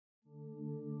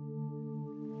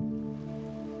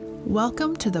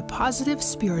Welcome to the Positive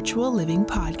Spiritual Living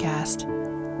Podcast,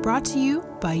 brought to you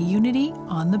by Unity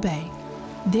on the Bay.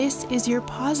 This is your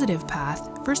positive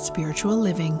path for spiritual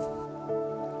living.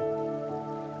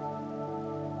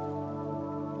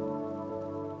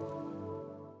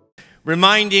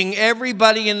 Reminding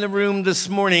everybody in the room this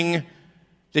morning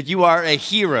that you are a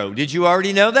hero. Did you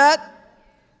already know that?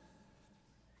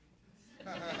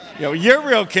 You're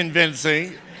real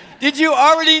convincing. Did you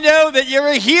already know that you're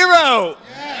a hero?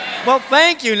 Yeah. Well,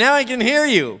 thank you. Now I can hear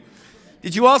you.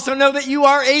 Did you also know that you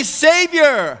are a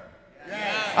savior?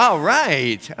 Yeah. All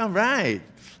right.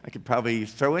 I could probably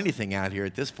throw anything out here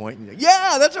at this point.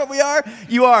 Yeah, that's what we are.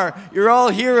 You are. You're all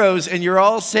heroes and you're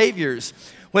all saviors.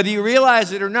 Whether you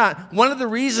realize it or not, one of the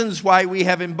reasons why we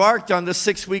have embarked on the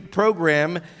 6-week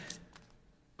program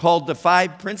called the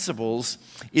 5 Principles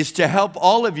is to help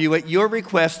all of you, at your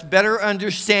request, better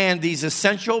understand these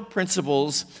essential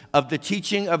principles of the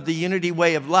teaching of the Unity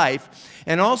way of life,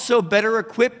 and also better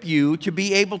equip you to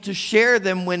be able to share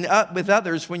them with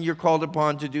others when you're called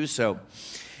upon to do so.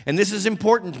 And this is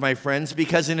important, my friends,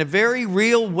 because in a very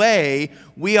real way,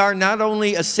 we are not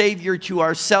only a savior to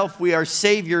ourselves, we are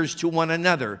saviors to one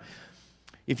another.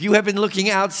 If you have been looking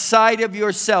outside of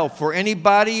yourself for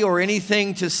anybody or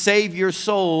anything to save your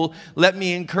soul, let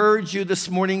me encourage you this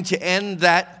morning to end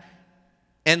that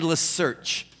endless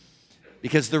search.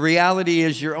 Because the reality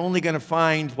is you're only going to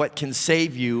find what can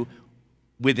save you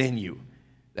within you.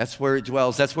 That's where it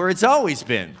dwells. That's where it's always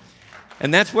been.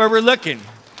 And that's where we're looking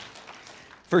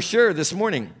for sure this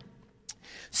morning.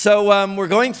 So we're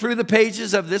going through the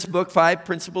pages of this book, 5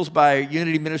 Principles by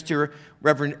Unity Minister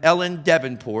Reverend Ellen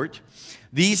Davenport.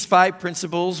 These 5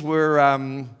 principles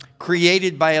were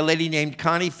created by a lady named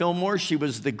Connie Fillmore. She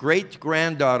was the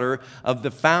great-granddaughter of the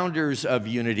founders of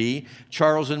Unity,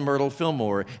 Charles and Myrtle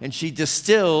Fillmore. And she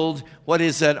distilled what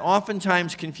is an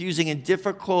oftentimes confusing and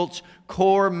difficult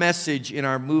core message in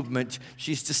our movement.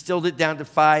 She's distilled it down to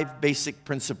 5 basic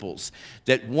principles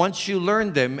that once you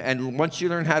learn them and once you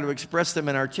learn how to express them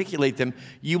and articulate them,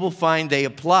 you will find they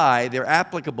apply, they're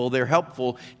applicable, they're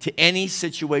helpful to any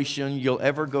situation you'll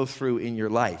ever go through in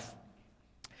your life.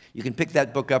 You can pick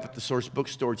that book up at the Source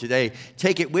Bookstore today.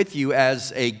 Take it with you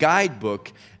as a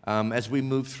guidebook as we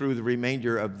move through the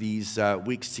remainder of these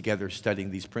weeks together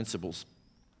studying these principles.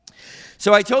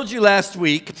 So I told you last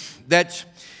week that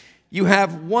you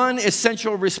have one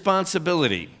essential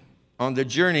responsibility on the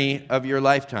journey of your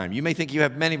lifetime. You may think you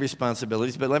have many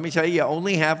responsibilities, but let me tell you, you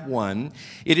only have one.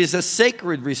 It is a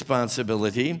sacred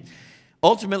responsibility.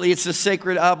 Ultimately, it's a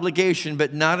sacred obligation,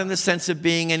 but not in the sense of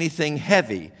being anything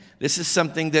heavy. This is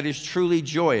something that is truly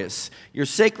joyous. Your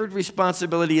sacred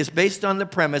responsibility is based on the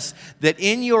premise that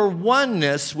in your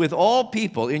oneness with all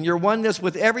people, in your oneness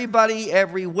with everybody,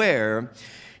 everywhere,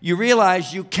 you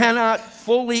realize you cannot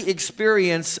fully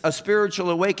experience a spiritual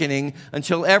awakening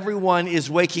until everyone is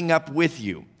waking up with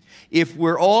you. If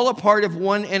we're all a part of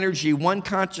one energy, one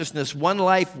consciousness, one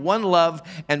life, one love,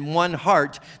 and one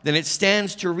heart, then it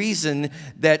stands to reason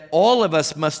that all of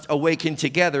us must awaken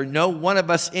together, no one of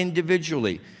us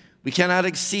individually. We cannot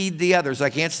exceed the others.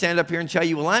 I can't stand up here and tell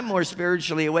you, well, I'm more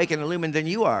spiritually awake and illumined than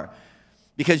you are.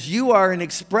 Because you are an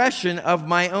expression of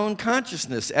my own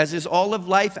consciousness, as is all of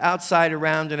life outside,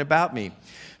 around, and about me.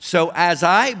 So as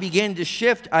I begin to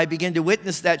shift, I begin to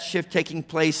witness that shift taking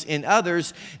place in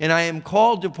others, and I am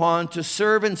called upon to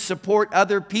serve and support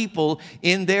other people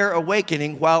in their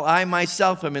awakening while I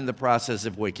myself am in the process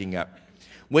of waking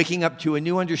up to a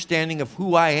new understanding of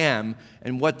who I am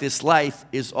and what this life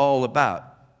is all about.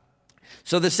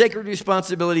 So the sacred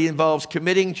responsibility involves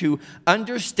committing to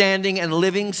understanding and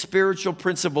living spiritual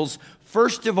principles,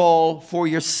 first of all, for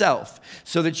yourself,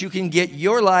 so that you can get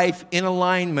your life in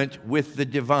alignment with the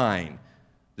divine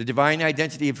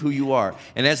identity of who you are.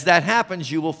 And as that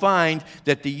happens, you will find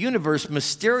that the universe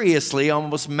mysteriously,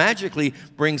 almost magically,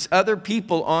 brings other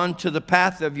people onto the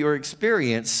path of your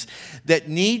experience that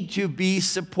need to be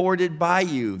supported by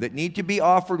you, that need to be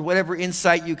offered whatever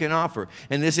insight you can offer.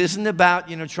 And this isn't about,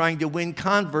 trying to win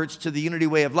converts to the Unity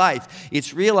way of life.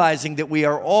 It's realizing that we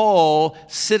are all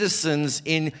citizens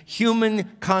in human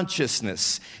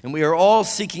consciousness, and we are all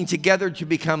seeking together to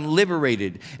become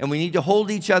liberated, and we need to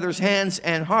hold each other's hands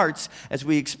and hearts as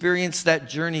we experience that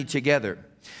journey together.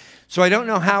 So I don't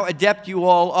know how adept you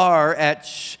all are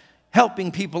at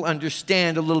helping people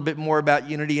understand a little bit more about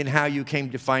Unity and how you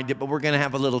came to find it, but we're going to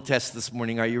have a little test this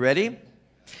morning. Are you ready?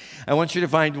 I want you to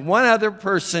find one other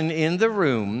person in the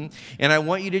room, and I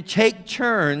want you to take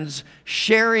turns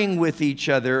sharing with each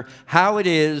other how it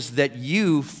is that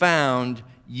you found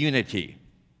Unity.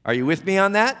 Are you with me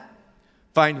on that?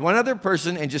 Find one other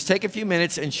person and just take a few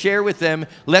minutes and share with them.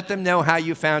 Let them know how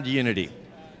you found Unity.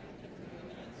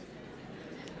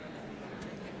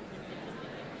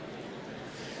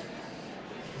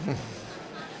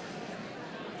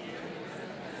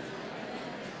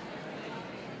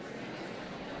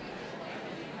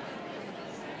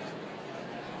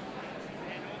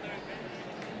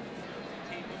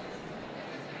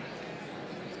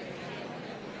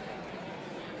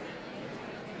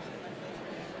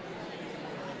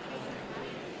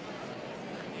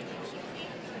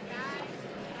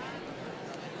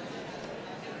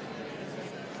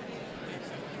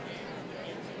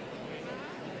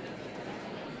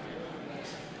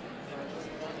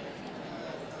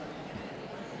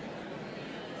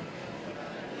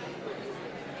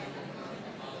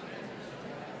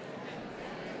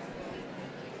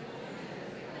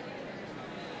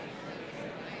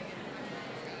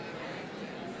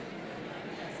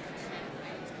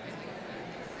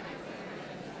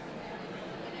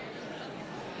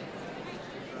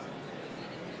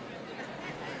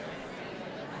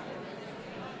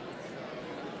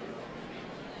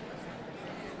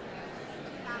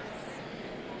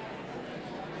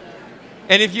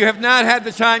 And if you have not had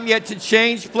the time yet to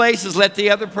change places, let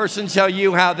the other person tell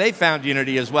you how they found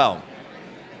unity as well.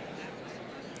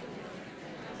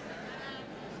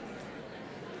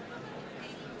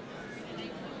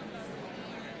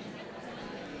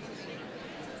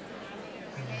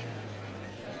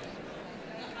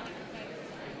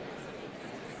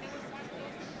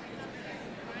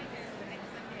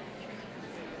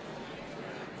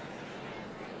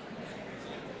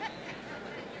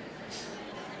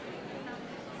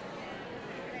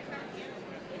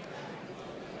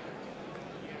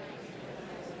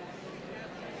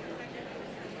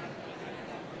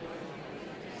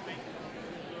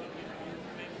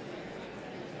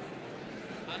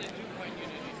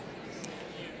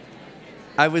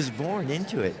 I was born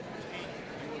into it.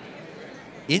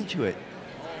 Into it.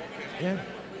 Yeah,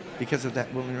 because of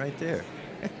that woman right there.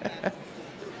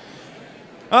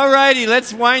 All righty,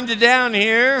 let's wind it down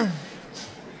here.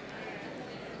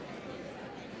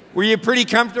 Were you pretty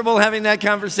comfortable having that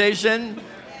conversation?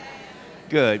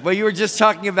 Good. Well, you were just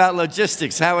talking about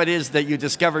logistics, how it is that you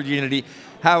discovered unity,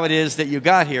 how it is that you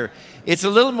got here. It's a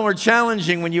little more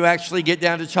challenging when you actually get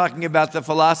down to talking about the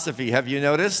philosophy. Have you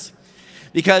noticed?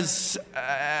 Because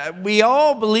we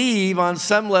all believe on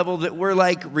some level that we're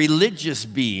like religious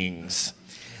beings.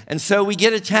 And so we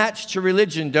get attached to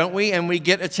religion, don't we? And we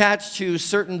get attached to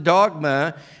certain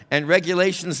dogma and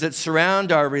regulations that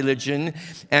surround our religion.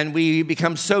 And we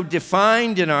become so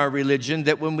defined in our religion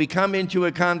that when we come into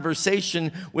a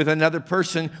conversation with another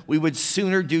person, we would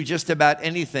sooner do just about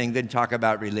anything than talk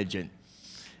about religion.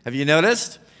 Have you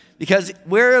noticed? Because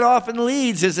where it often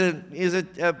leads is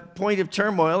a point of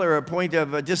turmoil or a point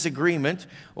of disagreement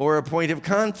or a point of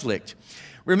conflict.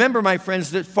 Remember, my friends,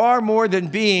 that far more than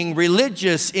being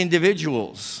religious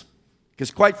individuals, because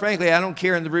quite frankly, I don't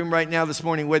care in the room right now this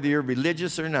morning whether you're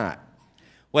religious or not.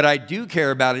 What I do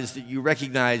care about is that you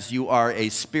recognize you are a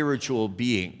spiritual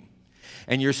being.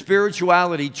 And your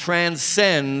spirituality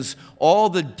transcends all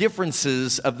the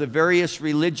differences of the various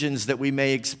religions that we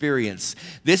may experience.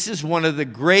 This is one of the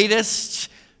greatest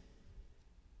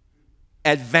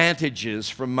advantages,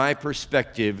 from my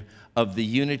perspective, of the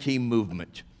unity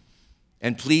movement.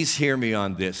 And please hear me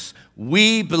on this.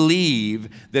 We believe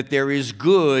that there is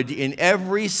good in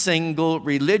every single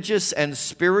religious and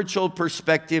spiritual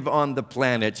perspective on the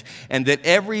planet, and that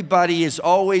everybody is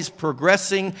always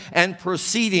progressing and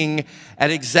proceeding at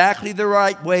exactly the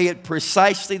right way at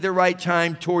precisely the right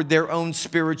time toward their own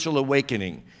spiritual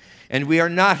awakening. And we are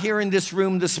not here in this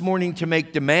room this morning to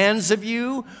make demands of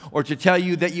you or to tell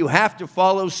you that you have to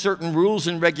follow certain rules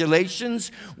and regulations.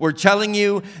 We're telling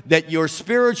you that your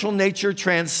spiritual nature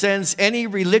transcends any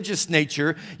religious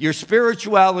nature. Your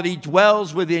spirituality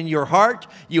dwells within your heart.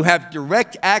 You have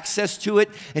direct access to it,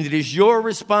 and it is your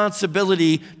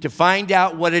responsibility to find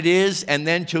out what it is and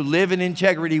then to live in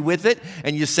integrity with it.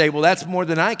 And you say, well, that's more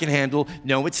than I can handle.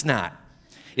 No, it's not.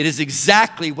 It is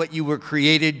exactly what you were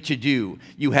created to do.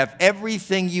 You have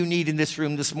everything you need in this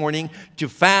room this morning to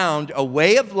found a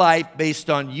way of life based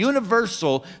on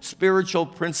universal spiritual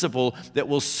principle that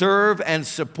will serve and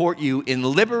support you in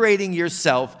liberating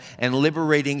yourself and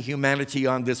liberating humanity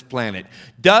on this planet.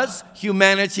 Does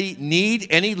humanity need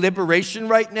any liberation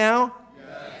right now?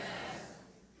 Yes.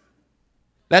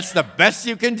 That's the best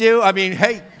you can do? I mean,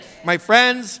 hey, my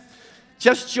friends,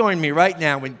 just join me right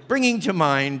now in bringing to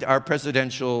mind our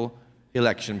presidential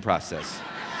election process.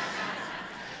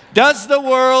 Does the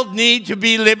world need to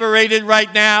be liberated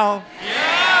right now?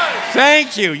 Yes!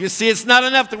 Thank you. You see, it's not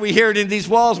enough that we hear it in these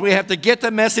walls. We have to get the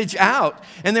message out.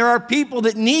 And there are people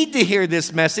that need to hear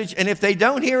this message, and if they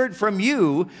don't hear it from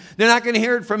you, they're not going to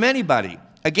hear it from anybody.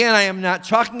 Again, I am not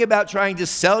talking about trying to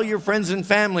sell your friends and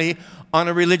family on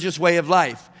a religious way of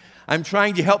life. I'm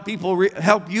trying to help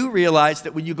help you realize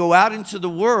that when you go out into the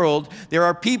world, there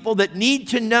are people that need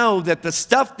to know that the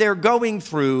stuff they're going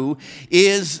through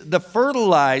is the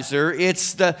fertilizer.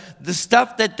 It's the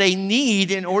stuff that they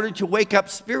need in order to wake up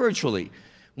spiritually.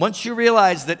 Once you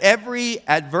realize that every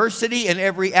adversity and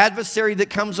every adversary that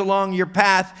comes along your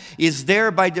path is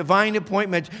there by divine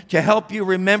appointment to help you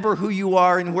remember who you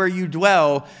are and where you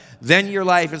dwell, then your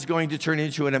life is going to turn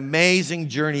into an amazing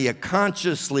journey, a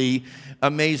consciously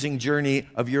amazing journey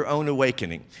of your own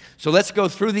awakening. So let's go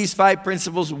through these 5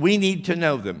 principles. We need to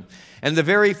know them. And the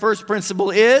very first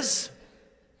principle is?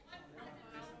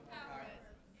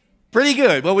 Pretty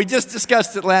good. Well, we just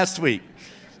discussed it last week.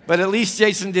 But at least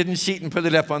Jason didn't cheat and put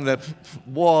it up on the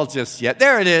wall just yet.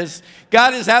 There it is.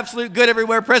 God is absolute good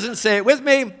everywhere present. Say it with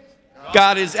me.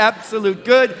 God is absolute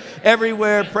good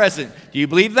everywhere present. Do you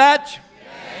believe that?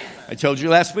 Yes. I told you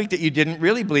last week that you didn't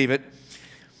really believe it.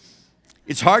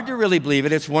 It's hard to really believe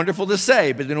it. It's wonderful to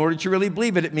say, but in order to really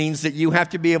believe it, it means that you have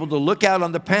to be able to look out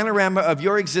on the panorama of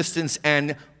your existence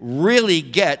and really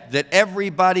get that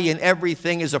everybody and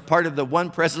everything is a part of the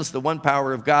one presence, the one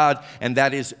power of God, and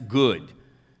that is good.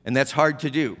 And that's hard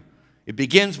to do. It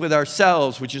begins with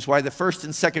ourselves, which is why the first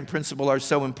and second principle are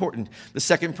so important. The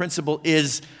second principle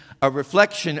is a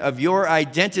reflection of your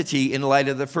identity in light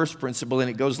of the first principle,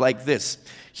 and it goes like this.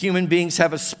 Human beings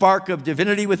have a spark of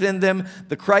divinity within them,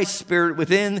 the Christ Spirit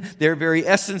within, their very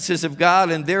essences of God,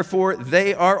 and therefore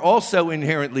they are also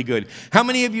inherently good. How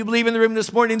many of you believe in the room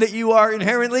this morning that you are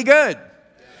inherently good?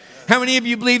 How many of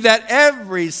you believe that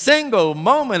every single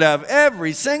moment of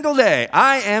every single day,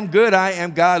 I am good, I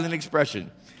am God in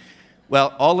expression?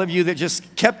 Well, all of you that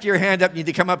just kept your hand up need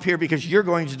to come up here because you're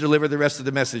going to deliver the rest of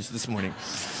the message this morning.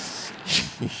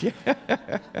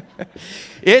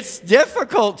 It's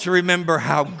difficult to remember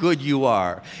how good you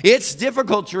are. It's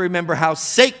difficult to remember how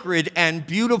sacred and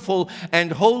beautiful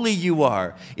and holy you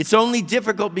are. It's only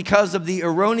difficult because of the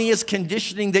erroneous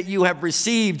conditioning that you have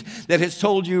received that has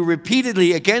told you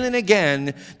repeatedly again and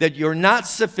again that you're not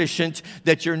sufficient,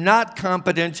 that you're not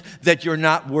competent, that you're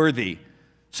not worthy.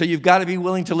 So you've got to be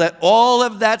willing to let all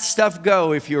of that stuff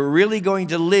go if you're really going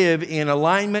to live in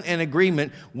alignment and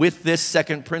agreement with this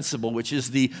second principle, which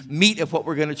is the meat of what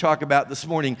we're going to talk about this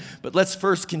morning. But let's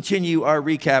first continue our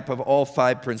recap of all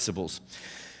 5 principles.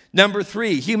 Number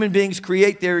 3, human beings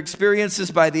create their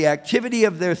experiences by the activity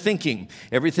of their thinking.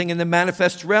 Everything in the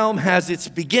manifest realm has its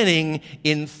beginning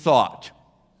in thought.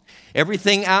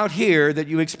 Everything out here that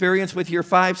you experience with your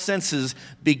 5 senses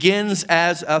begins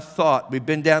as a thought. We've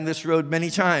been down this road many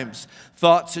times.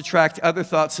 Thoughts attract other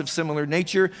thoughts of similar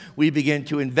nature. We begin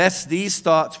to invest these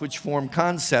thoughts, which form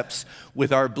concepts,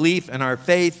 with our belief and our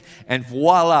faith, and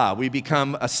voila, we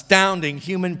become astounding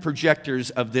human projectors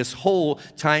of this whole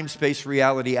time-space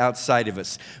reality outside of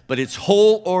us. But its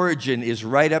whole origin is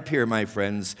right up here, my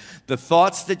friends. The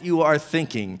thoughts that you are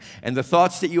thinking and the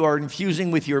thoughts that you are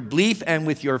infusing with your belief and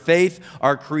with your faith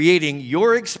are creating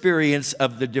your experience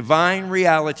of the divine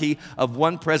reality of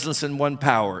one presence and one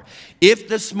power. If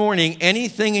this morning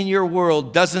anything in your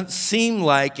world doesn't seem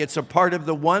like it's a part of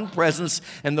the one presence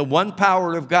and the one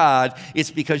power of God,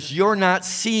 it's because you're not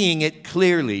seeing it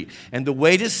clearly. And the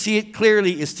way to see it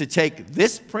clearly is to take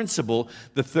this principle,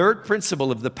 the third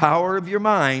principle of the power of your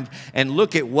mind, and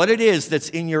look at what it is that's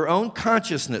in your own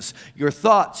consciousness, your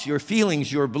thoughts, your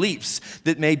feelings, your beliefs,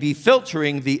 that may be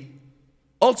filtering the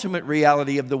ultimate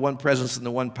reality of the one presence and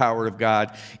the one power of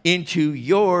God into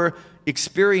your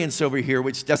experience over here,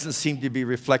 which doesn't seem to be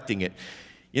reflecting it.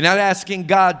 You're not asking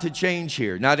God to change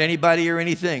here, not anybody or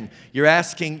anything. You're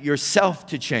asking yourself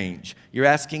to change. You're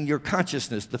asking your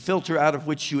consciousness, the filter out of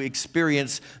which you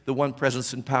experience the one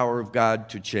presence and power of God,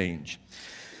 to change.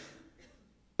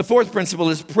 The fourth principle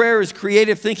is prayer is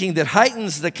creative thinking that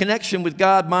heightens the connection with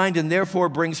God, mind, and therefore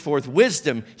brings forth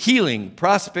wisdom, healing,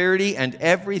 prosperity, and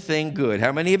everything good.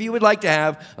 How many of you would like to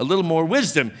have a little more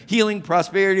wisdom, healing,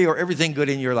 prosperity, or everything good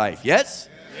in your life? Yes?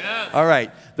 Yes. All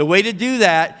right. The way to do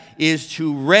that is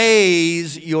to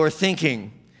raise your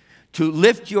thinking, to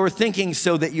lift your thinking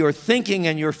so that your thinking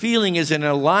and your feeling is in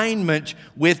alignment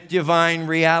with divine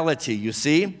reality. You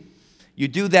see? You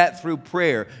do that through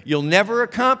prayer. You'll never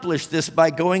accomplish this by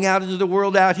going out into the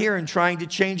world out here and trying to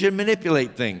change and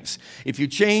manipulate things. If you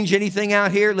change anything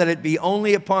out here, let it be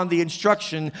only upon the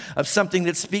instruction of something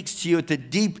that speaks to you at the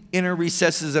deep inner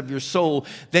recesses of your soul.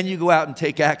 Then you go out and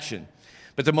take action.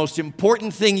 But the most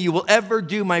important thing you will ever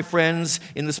do, my friends,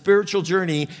 in the spiritual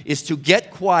journey is to get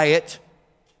quiet.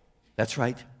 That's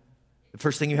right. The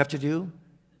first thing you have to do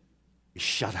is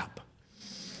shut up.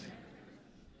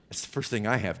 That's the first thing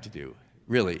I have to do,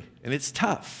 really. And it's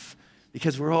tough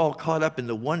because we're all caught up in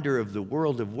the wonder of the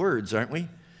world of words, aren't we?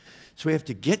 So we have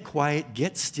to get quiet,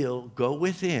 get still, go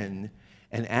within,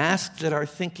 and ask that our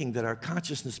thinking, that our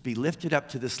consciousness be lifted up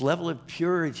to this level of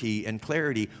purity and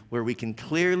clarity where we can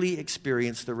clearly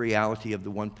experience the reality of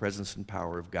the one presence and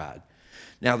power of God.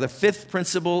 Now, the fifth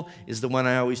principle is the one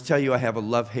I always tell you I have a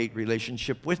love-hate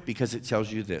relationship with, because it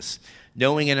tells you this: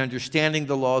 knowing and understanding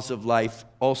the laws of life,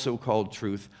 also called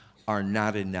truth, are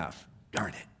not enough.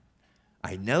 Darn it.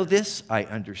 I know this, I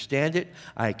understand it,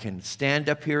 I can stand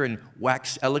up here and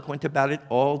wax eloquent about it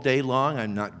all day long.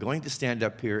 I'm not going to stand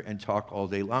up here and talk all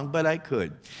day long, but I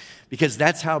could, because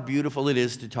that's how beautiful it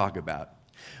is to talk about.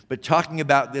 But talking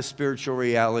about this spiritual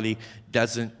reality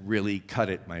doesn't really cut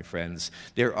it, my friends.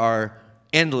 There are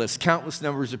endless, countless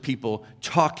numbers of people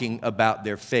talking about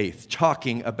their faith,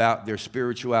 talking about their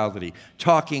spirituality,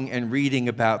 talking and reading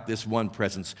about this one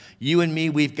presence. You and me,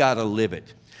 we've got to live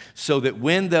it. So that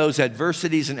when those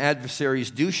adversities and adversaries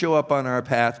do show up on our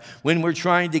path, when we're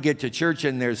trying to get to church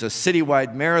and there's a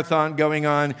citywide marathon going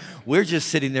on, we're just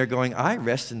sitting there going, I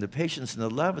rest in the patience and the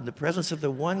love and the presence of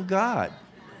the one God.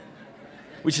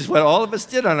 Which is what all of us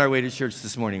did on our way to church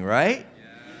this morning, right?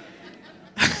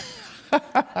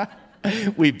 Yeah.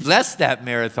 We bless that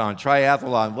marathon,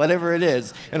 triathlon, whatever it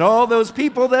is, and all those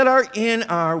people that are in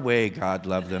our way. God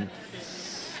love them.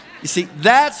 You see,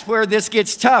 that's where this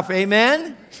gets tough,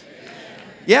 amen?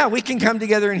 Yeah, we can come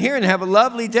together in here and have a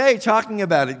lovely day talking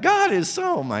about it. God is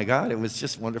so, oh my God, it was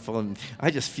just wonderful. And I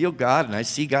just feel God and I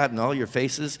see God in all your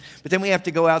faces. But then we have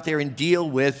to go out there and deal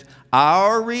with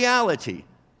our reality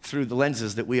through the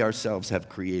lenses that we ourselves have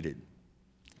created.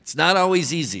 It's not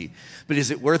always easy, but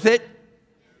is it worth it?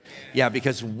 Yeah,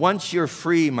 because once you're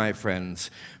free, my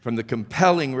friends, from the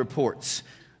compelling reports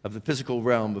of the physical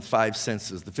realm of five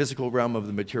senses, the physical realm of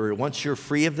the material, once you're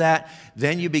free of that,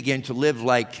 then you begin to live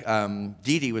like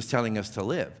Dee Dee was telling us to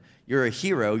live. You're a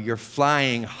hero, you're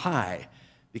flying high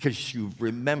because you've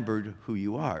remembered who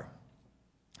you are.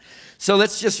 So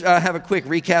let's just have a quick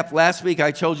recap. Last week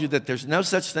I told you that there's no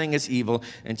such thing as evil,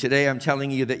 and today I'm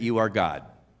telling you that you are God.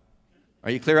 Are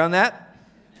you clear on that?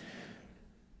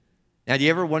 Now, do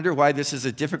you ever wonder why this is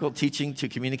a difficult teaching to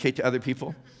communicate to other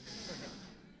people?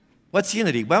 What's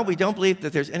unity? Well, we don't believe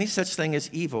that there's any such thing as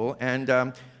evil, and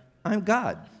I'm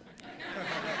God.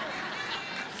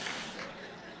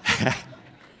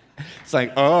 It's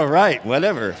like, all right,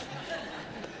 whatever.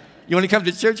 You want to come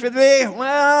to church with me?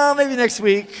 Well, maybe next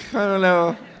week. I don't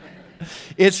know.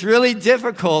 It's really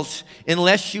difficult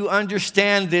unless you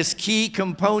understand this key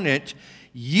component.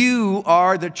 You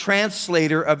are the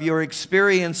translator of your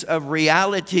experience of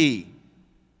reality.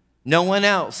 No one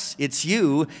else. It's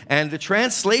you, and the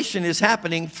translation is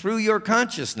happening through your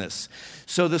consciousness.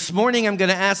 So this morning I'm going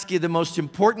to ask you the most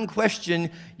important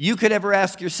question you could ever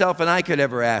ask yourself and I could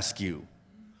ever ask you.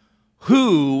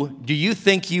 Who do you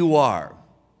think you are?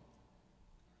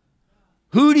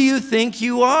 Who do you think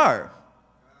you are?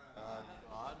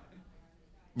 God.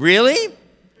 Really?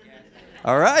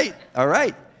 All right, all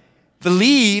right.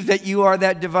 Believe that you are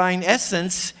that divine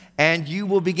essence, and you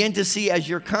will begin to see as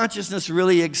your consciousness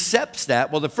really accepts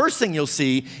that. Well, the first thing you'll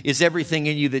see is everything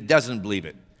in you that doesn't believe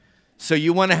it. So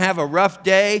you want to have a rough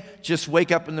day, just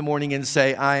wake up in the morning and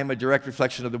say, I am a direct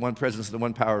reflection of the one presence and the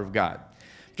one power of God.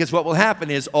 Because what will happen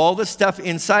is all the stuff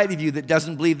inside of you that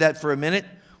doesn't believe that for a minute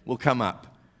will come up.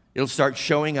 It'll start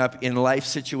showing up in life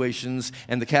situations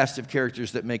and the cast of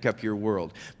characters that make up your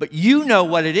world. But you know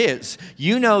what it is.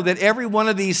 You know that every one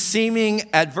of these seeming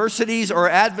adversities or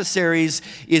adversaries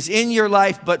is in your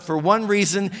life, but for one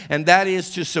reason, and that is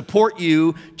to support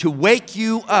you, to wake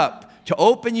you up, to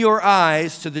open your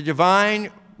eyes to the divine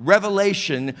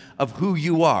revelation of who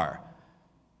you are.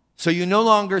 So you no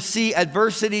longer see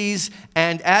adversities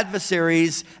and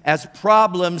adversaries as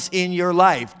problems in your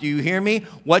life. Do you hear me?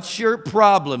 What's your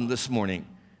problem this morning?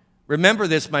 Remember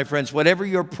this, my friends. Whatever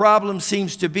your problem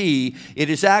seems to be, it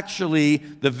is actually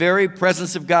the very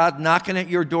presence of God knocking at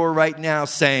your door right now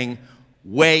saying,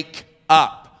 wake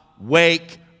up,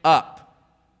 wake up.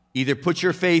 Either put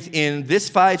your faith in this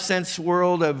five-sense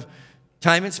world of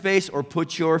time and space or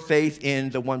put your faith in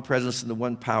the one presence and the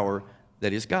one power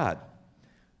that is God.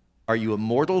 Are you a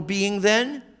mortal being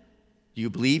then? Do you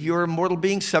believe you're a mortal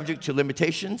being subject to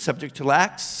limitation, subject to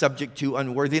lacks, subject to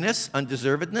unworthiness,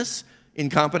 undeservedness,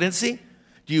 incompetency?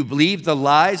 Do you believe the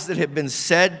lies that have been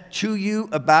said to you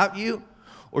about you?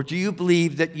 Or do you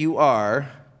believe that you are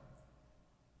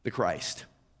the Christ?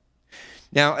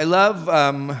 Now, I love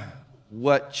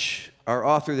what our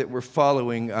author that we're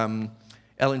following,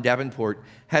 Ellen Davenport,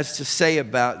 has to say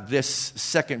about this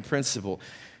second principle.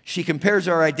 She compares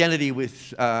our identity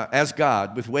with, as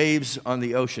God with waves on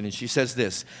the ocean, and she says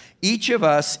this: each of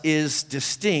us is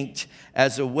distinct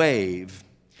as a wave,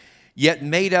 yet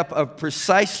made up of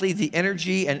precisely the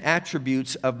energy and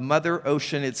attributes of Mother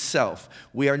Ocean itself.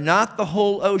 We are not the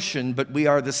whole ocean, but we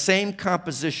are the same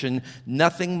composition,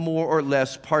 nothing more or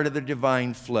less, part of the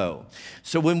divine flow.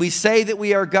 So when we say that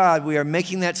we are God, we are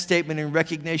making that statement in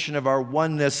recognition of our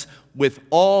oneness with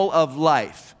all of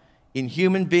life. In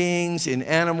human beings, in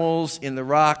animals, in the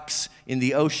rocks, in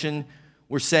the ocean,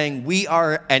 we're saying we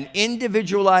are an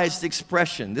individualized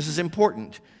expression. This is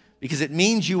important because it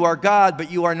means you are God,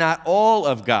 but you are not all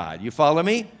of God. You follow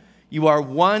me? You are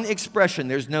one expression.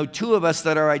 There's no two of us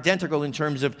that are identical in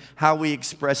terms of how we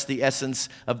express the essence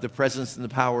of the presence and the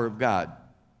power of God.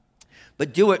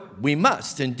 But do it, we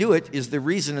must, and do it is the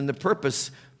reason and the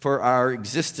purpose for our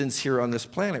existence here on this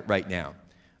planet right now.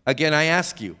 Again, I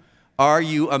ask you, are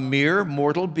you a mere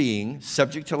mortal being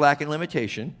subject to lack and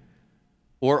limitation,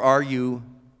 or are you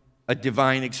a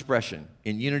divine expression?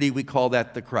 In unity, we call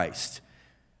that the Christ.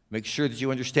 Make sure that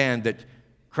you understand that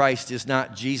Christ is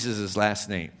not Jesus' last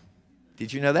name.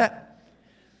 Did you know that?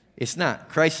 It's not.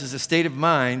 Christ is a state of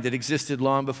mind that existed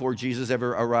long before Jesus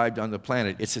ever arrived on the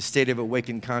planet. It's a state of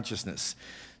awakened consciousness.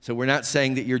 So we're not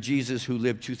saying that you're Jesus who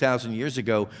lived 2,000 years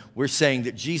ago. We're saying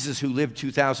that Jesus who lived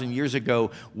 2,000 years ago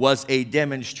was a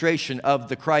demonstration of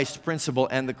the Christ principle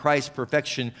and the Christ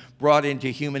perfection brought into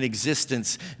human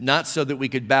existence, not so that we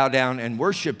could bow down and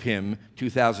worship him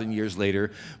 2,000 years later,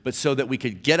 but so that we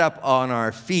could get up on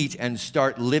our feet and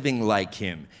start living like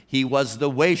him. He was the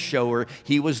way shower.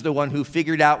 He was the one who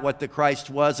figured out what the Christ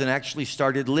was and actually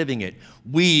started living it.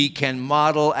 We can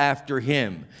model after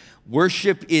him.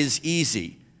 Worship is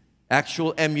easy.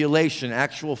 Actual emulation,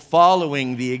 actual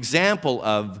following the example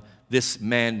of this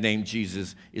man named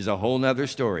Jesus is a whole nother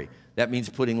story. That means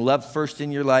putting love first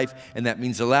in your life, and that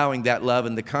means allowing that love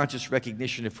and the conscious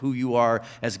recognition of who you are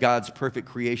as God's perfect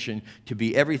creation to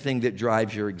be everything that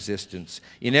drives your existence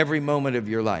in every moment of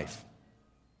your life.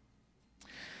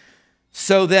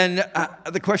 So then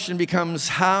the question becomes,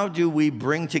 how do we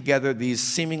bring together these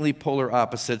seemingly polar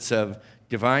opposites of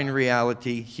divine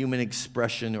reality, human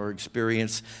expression or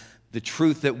experience, the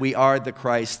truth that we are the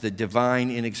Christ, the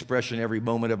divine in expression every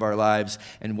moment of our lives,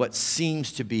 and what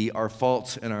seems to be our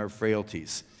faults and our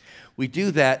frailties? We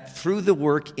do that through the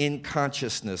work in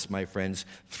consciousness, my friends,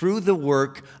 through the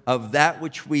work of that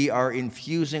which we are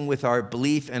infusing with our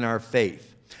belief and our faith.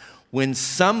 When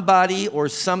somebody or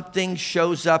something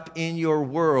shows up in your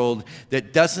world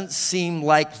that doesn't seem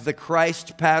like the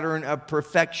Christ pattern of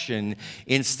perfection,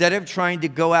 instead of trying to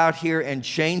go out here and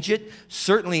change it,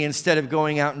 certainly instead of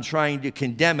going out and trying to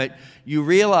condemn it, you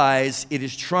realize it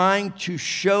is trying to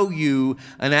show you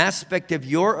an aspect of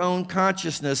your own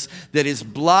consciousness that is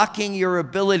blocking your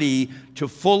ability to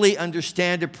fully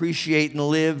understand, appreciate, and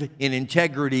live in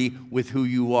integrity with who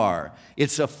you are.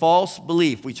 It's a false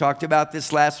belief. We talked about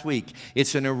this last week.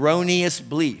 It's an erroneous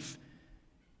belief.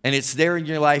 And it's there in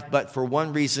your life, but for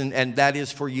one reason, and that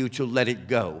is for you to let it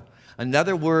go.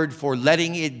 Another word for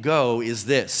letting it go is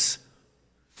this: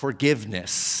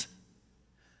 forgiveness.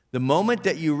 The moment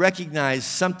that you recognize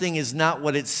something is not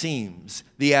what it seems,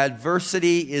 the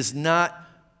adversity is not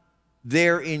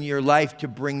there in your life to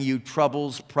bring you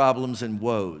troubles, problems, and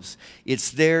woes.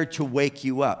 It's there to wake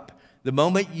you up. The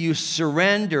moment you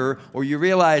surrender or you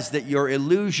realize that your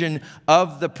illusion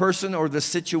of the person or the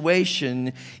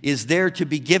situation is there to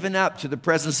be given up to the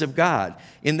presence of God,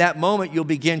 in that moment you'll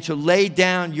begin to lay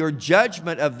down your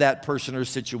judgment of that person or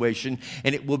situation,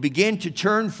 and it will begin to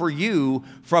turn for you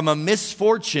from a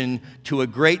misfortune to a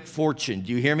great fortune.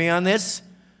 Do you hear me on this?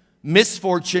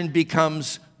 Misfortune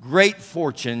becomes great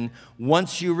fortune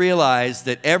once you realize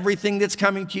that everything that's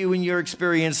coming to you in your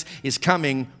experience is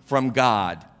coming from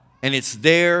God. And it's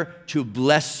there to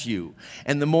bless you.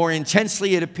 And the more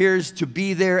intensely it appears to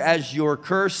be there as your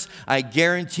curse, I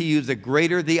guarantee you the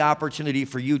greater the opportunity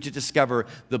for you to discover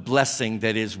the blessing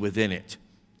that is within it.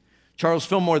 Charles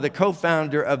Fillmore, the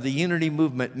co-founder of the Unity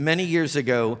movement many years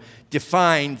ago,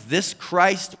 defined this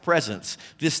Christ presence,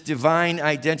 this divine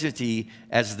identity,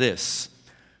 as this: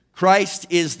 Christ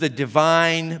is the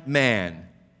divine man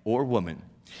or woman.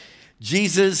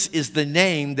 Jesus is the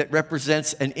name that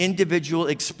represents an individual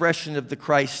expression of the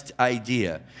Christ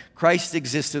idea. Christ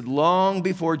existed long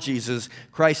before Jesus.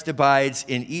 Christ abides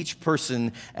in each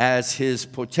person as his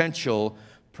potential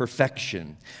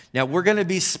perfection. Now, we're going to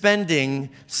be spending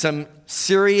some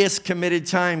serious committed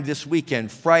time this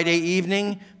weekend. Friday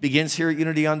evening begins here at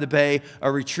Unity on the Bay,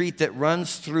 a retreat that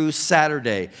runs through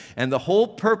Saturday. And the whole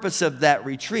purpose of that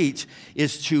retreat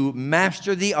is to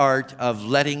master the art of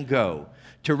letting go,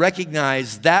 to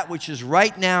recognize that which is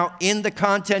right now in the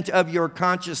content of your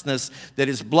consciousness that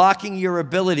is blocking your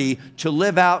ability to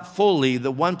live out fully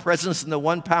the one presence and the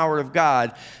one power of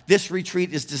God. This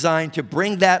retreat is designed to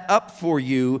bring that up for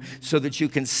you so that you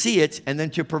can see it, and then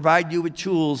to provide you with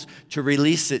tools to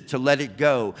release it, to let it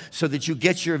go, so that you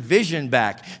get your vision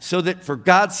back, so that, for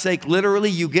God's sake,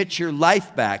 literally, you get your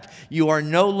life back. You are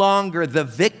no longer the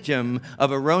victim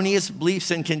of erroneous beliefs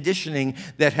and conditioning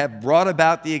that have brought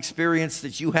about the experience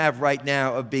that you have right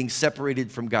now of being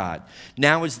separated from God.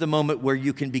 Now is the moment where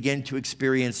you can begin to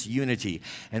experience unity.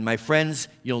 And my friends,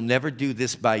 you'll never do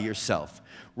this by yourself.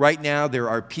 Right now, there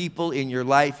are people in your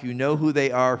life, you know who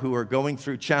they are, who are going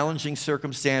through challenging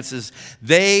circumstances.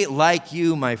 They, like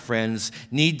you, my friends,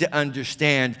 need to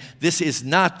understand this is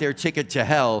not their ticket to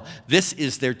hell. This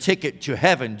is their ticket to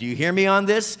heaven. Do you hear me on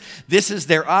this? This is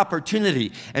their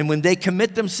opportunity. And when they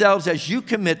commit themselves as you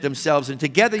commit themselves, and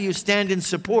together you stand in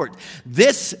support,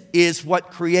 this is what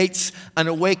creates an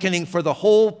awakening for the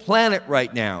whole planet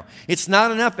right now. It's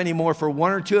not enough anymore for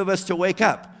one or two of us to wake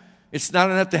up. It's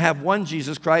not enough to have one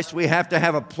Jesus Christ. We have to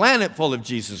have a planet full of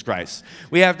Jesus Christ.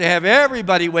 We have to have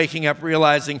everybody waking up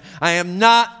realizing, I am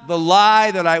not the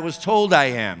lie that I was told I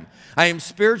am. I am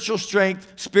spiritual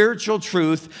strength, spiritual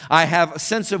truth. I have a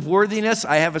sense of worthiness.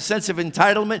 I have a sense of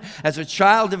entitlement as a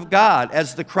child of God,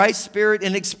 as the Christ Spirit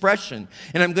in expression.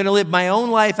 And I'm going to live my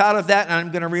own life out of that, and I'm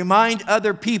going to remind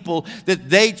other people that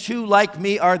they too, like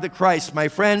me, are the Christ. My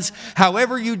friends,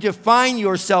 however you define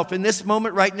yourself in this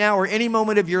moment right now or any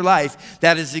moment of your life,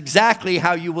 that is exactly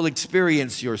how you will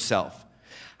experience yourself.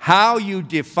 How you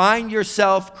define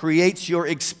yourself creates your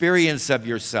experience of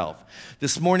yourself.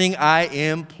 This morning, I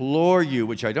implore you,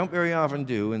 which I don't very often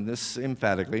do, and this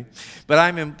emphatically, but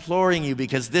I'm imploring you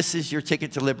because this is your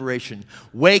ticket to liberation.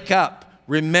 Wake up,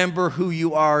 remember who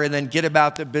you are, and then get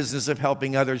about the business of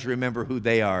helping others remember who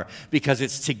they are, because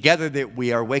it's together that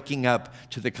we are waking up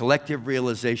to the collective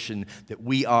realization that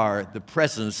we are the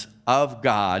presence of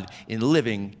God in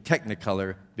living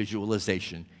Technicolor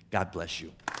visualization. God bless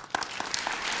you.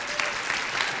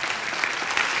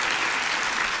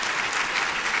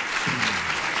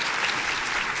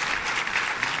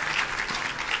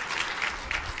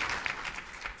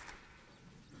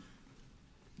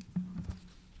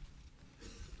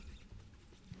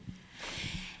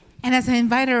 And as I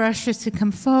invite our ushers to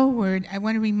come forward, I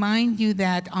want to remind you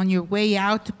that on your way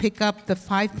out to pick up the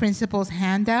 5 Principles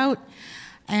handout,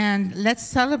 and let's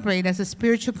celebrate as a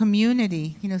spiritual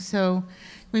community. So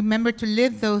remember to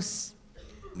live those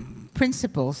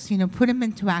principles, put them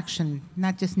into action,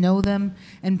 not just know them,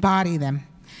 embody them.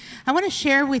 I want to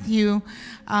share with you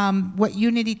what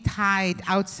Unity tied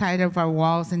outside of our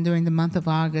walls and during the month of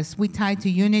August. We tied to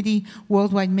Unity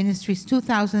Worldwide Ministries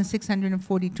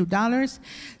 $2,642,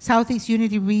 Southeast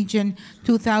Unity Region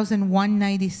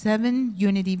 $2,197,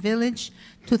 Unity Village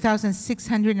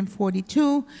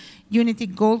 $2,642, Unity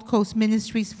Gold Coast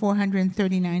Ministries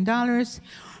 $439,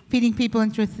 Feeding People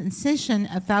in Transition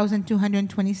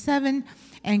 $1,227,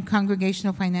 and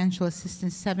Congregational Financial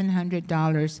Assistance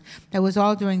 $700. That was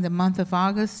all during the month of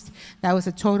August. That was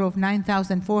a total of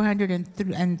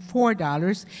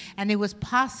 $9,404, and it was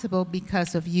possible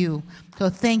because of you.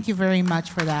 So thank you very much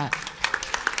for that.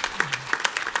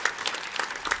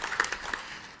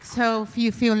 So if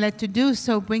you feel led to do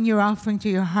so, bring your offering to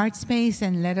your heart space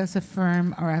and let us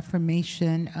affirm our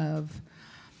affirmation of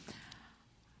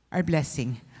our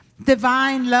blessing.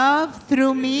 Divine love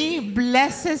through me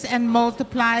blesses and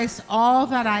multiplies all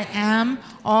that I am,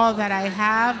 all that I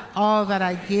have, all that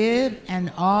I give,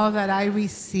 and all that I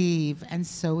receive. And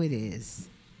so it is.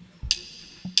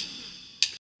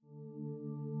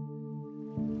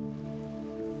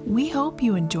 We hope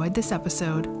you enjoyed this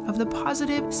episode of the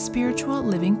Positive Spiritual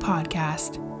Living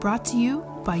Podcast, brought to you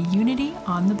by Unity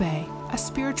on the Bay, a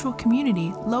spiritual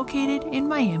community located in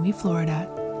Miami, Florida.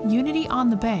 Unity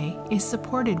on the Bay is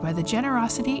supported by the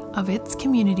generosity of its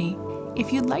community.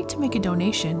 If you'd like to make a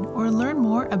donation or learn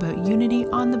more about Unity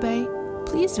on the Bay,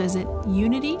 please visit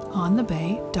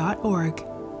unityonthebay.org.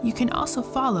 You can also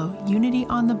follow Unity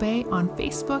on the Bay on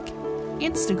Facebook,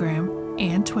 Instagram,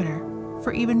 and Twitter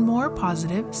for even more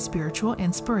positive spiritual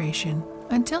inspiration.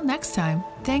 Until next time,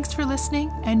 thanks for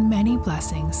listening and many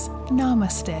blessings.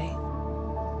 Namaste.